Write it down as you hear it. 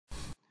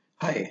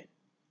Hi,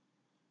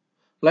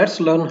 let's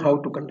learn how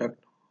to conduct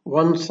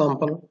one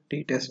sample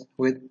t-test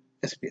with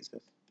SPSS.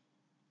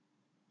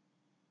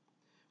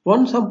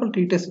 One sample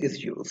t-test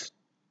is used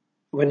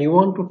when you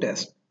want to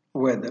test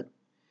whether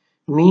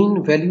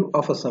mean value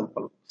of a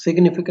sample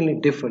significantly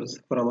differs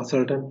from a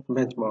certain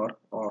benchmark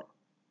or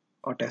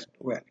a test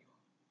value.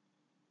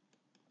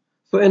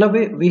 So in a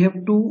way, we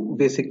have two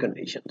basic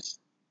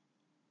conditions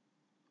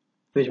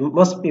which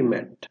must be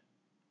met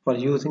for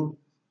using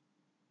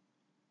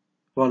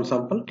one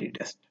sample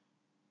t-test.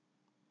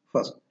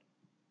 First,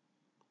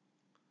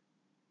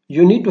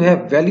 you need to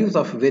have values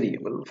of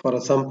variable for a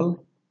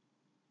sample.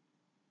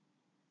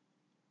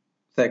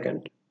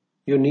 Second,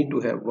 you need to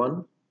have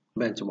one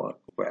benchmark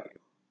value.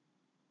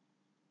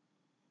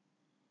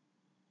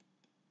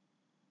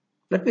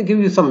 Let me give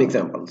you some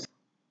examples.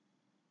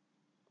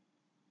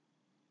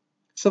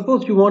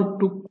 Suppose you want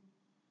to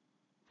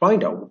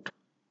find out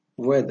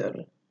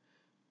whether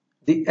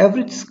the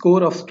average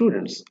score of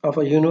students of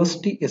a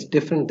university is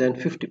different than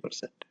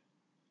 50%.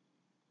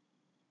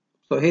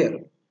 So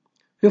here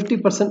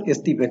 50%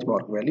 is the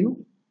benchmark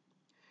value,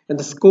 and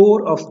the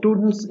score of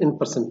students in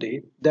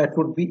percentage that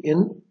would be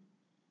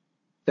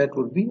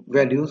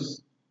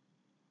values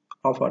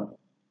of a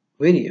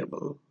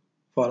variable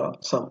for a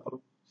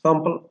sample.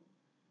 Sample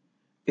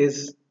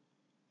is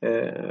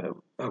a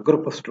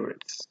group of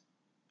students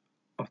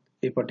of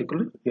a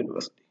particular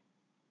university.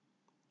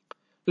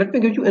 Let me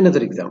give you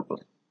another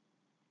example.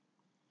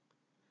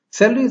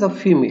 Salaries of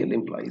female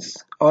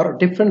employees are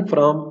different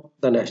from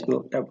the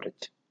national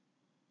average.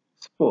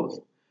 Suppose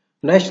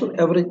national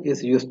average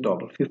is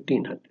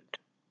 $1,500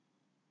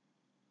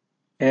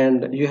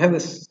 and you have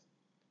a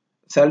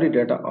salary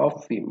data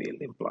of female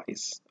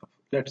employees,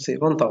 let's say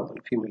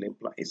 1,000 female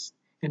employees,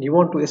 and you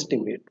want to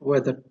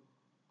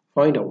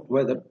find out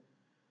whether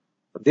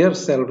their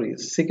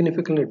salaries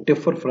significantly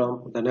differ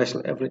from the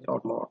national average or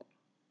not.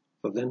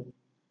 So then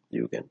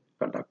you can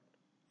conduct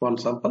one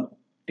sample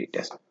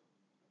t-test.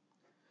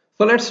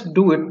 So let's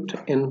do it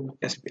in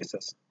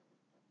SPSS.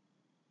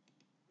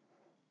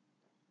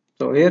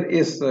 So here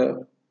is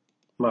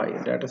my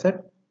data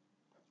set.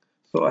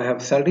 So I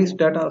have salaries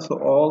data. So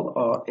all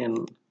are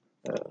in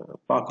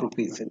Pak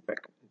rupees, in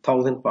fact,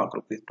 1,000 Pak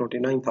rupees,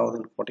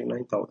 29,000,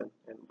 49,000,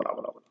 and blah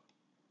blah blah.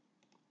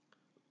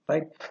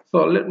 Right.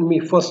 So let me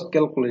first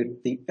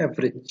calculate the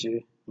average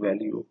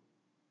value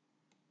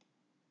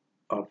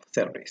of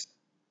salaries.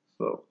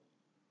 So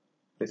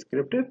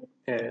descriptive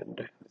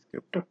and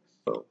descriptive.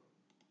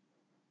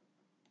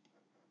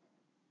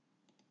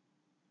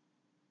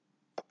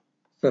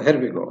 So here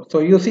we go. So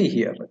you see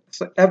here,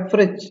 so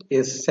average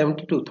is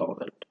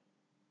 72,000.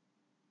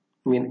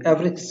 I mean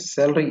average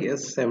salary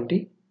is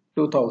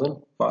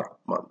 72,000 per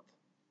month.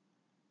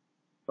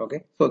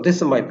 Okay, so this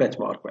is my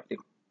benchmark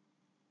value.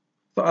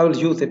 So I will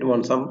use it in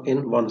one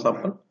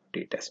sample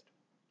t-test.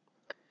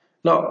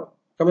 Now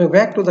coming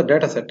back to the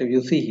data set,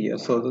 you see here,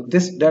 so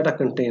this data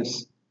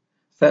contains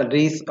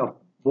salaries of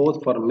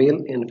both for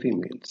male and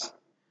females.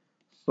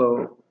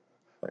 So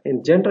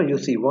in gender you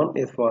see one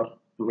is for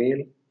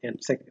male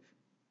and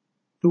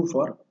two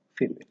for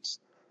females.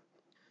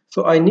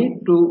 So I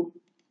need to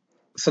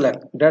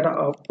select data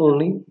of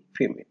only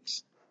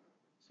females.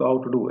 So how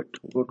to do it?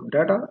 Go to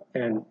data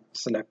and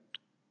select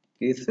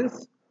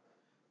cases.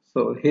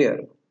 So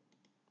here,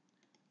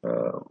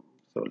 so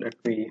let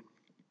me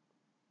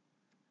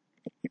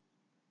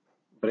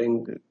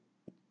bring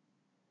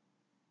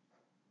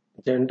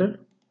gender.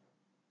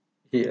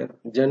 Here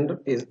gender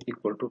is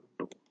equal to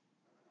 2.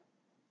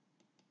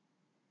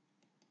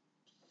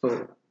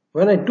 So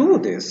when I do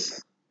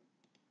this,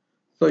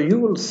 so you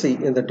will see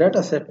in the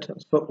data set,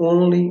 so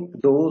only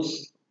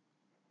those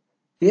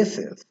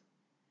cases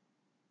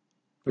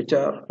which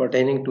are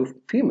pertaining to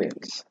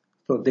females,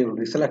 so they will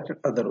be selected,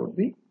 other would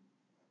be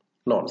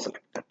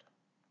non-selected.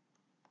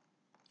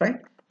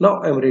 Right,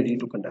 now I'm ready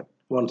to conduct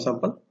one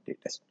sample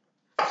t-test.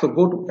 So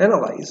go to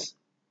analyze,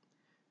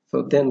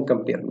 so then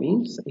compare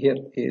means. Here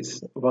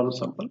is one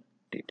sample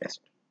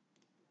t-test.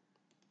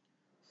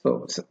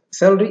 So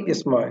salary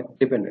is my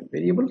dependent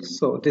variable,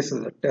 so this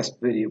is a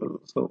test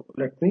variable, so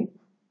let me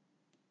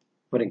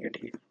bring it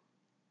here.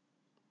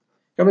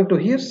 Coming to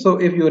here, so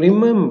if you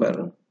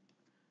remember,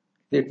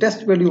 the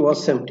test value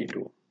was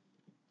 72.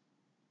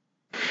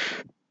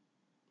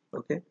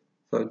 Okay,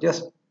 so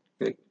just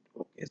click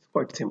OK. It's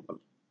quite simple.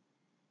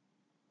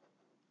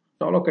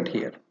 Now look at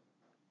here.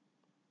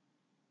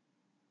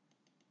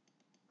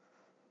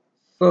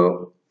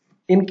 So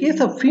in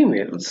case of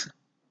females,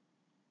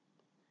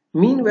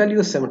 mean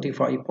value is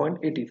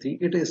 75.83.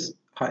 It is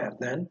higher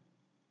than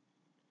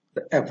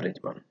the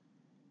average one.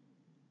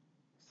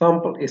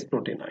 Sample is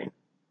 29.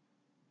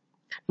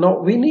 Now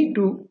we need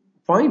to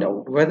find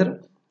out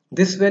whether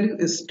this value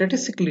is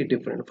statistically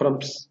different from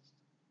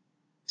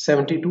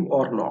 72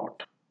 or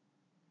not.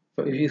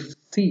 So if you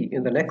see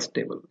in the next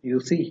table,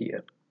 you see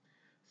here,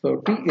 so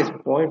T is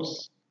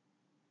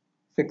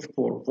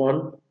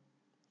 0.641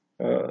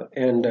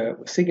 and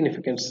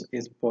significance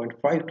is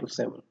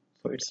 0.527,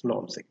 so it's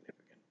non-significant.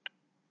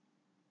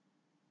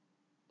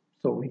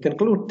 So we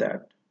conclude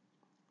that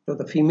So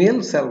the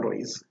female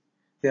salaries,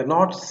 they are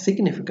not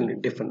significantly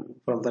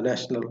different from the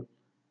national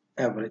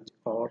average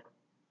or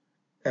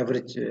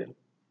average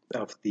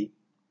of the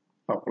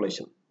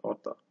population or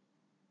the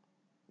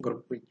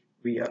group which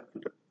we are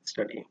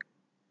studying.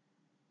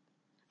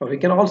 Or we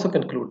can also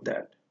conclude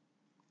that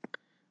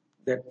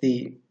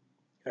the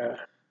uh,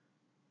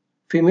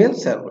 female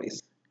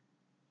salaries,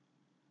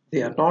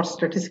 they are not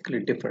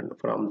statistically different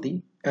from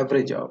the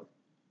average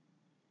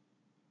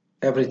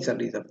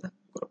salaries of the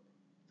group.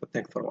 So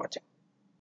thanks for watching.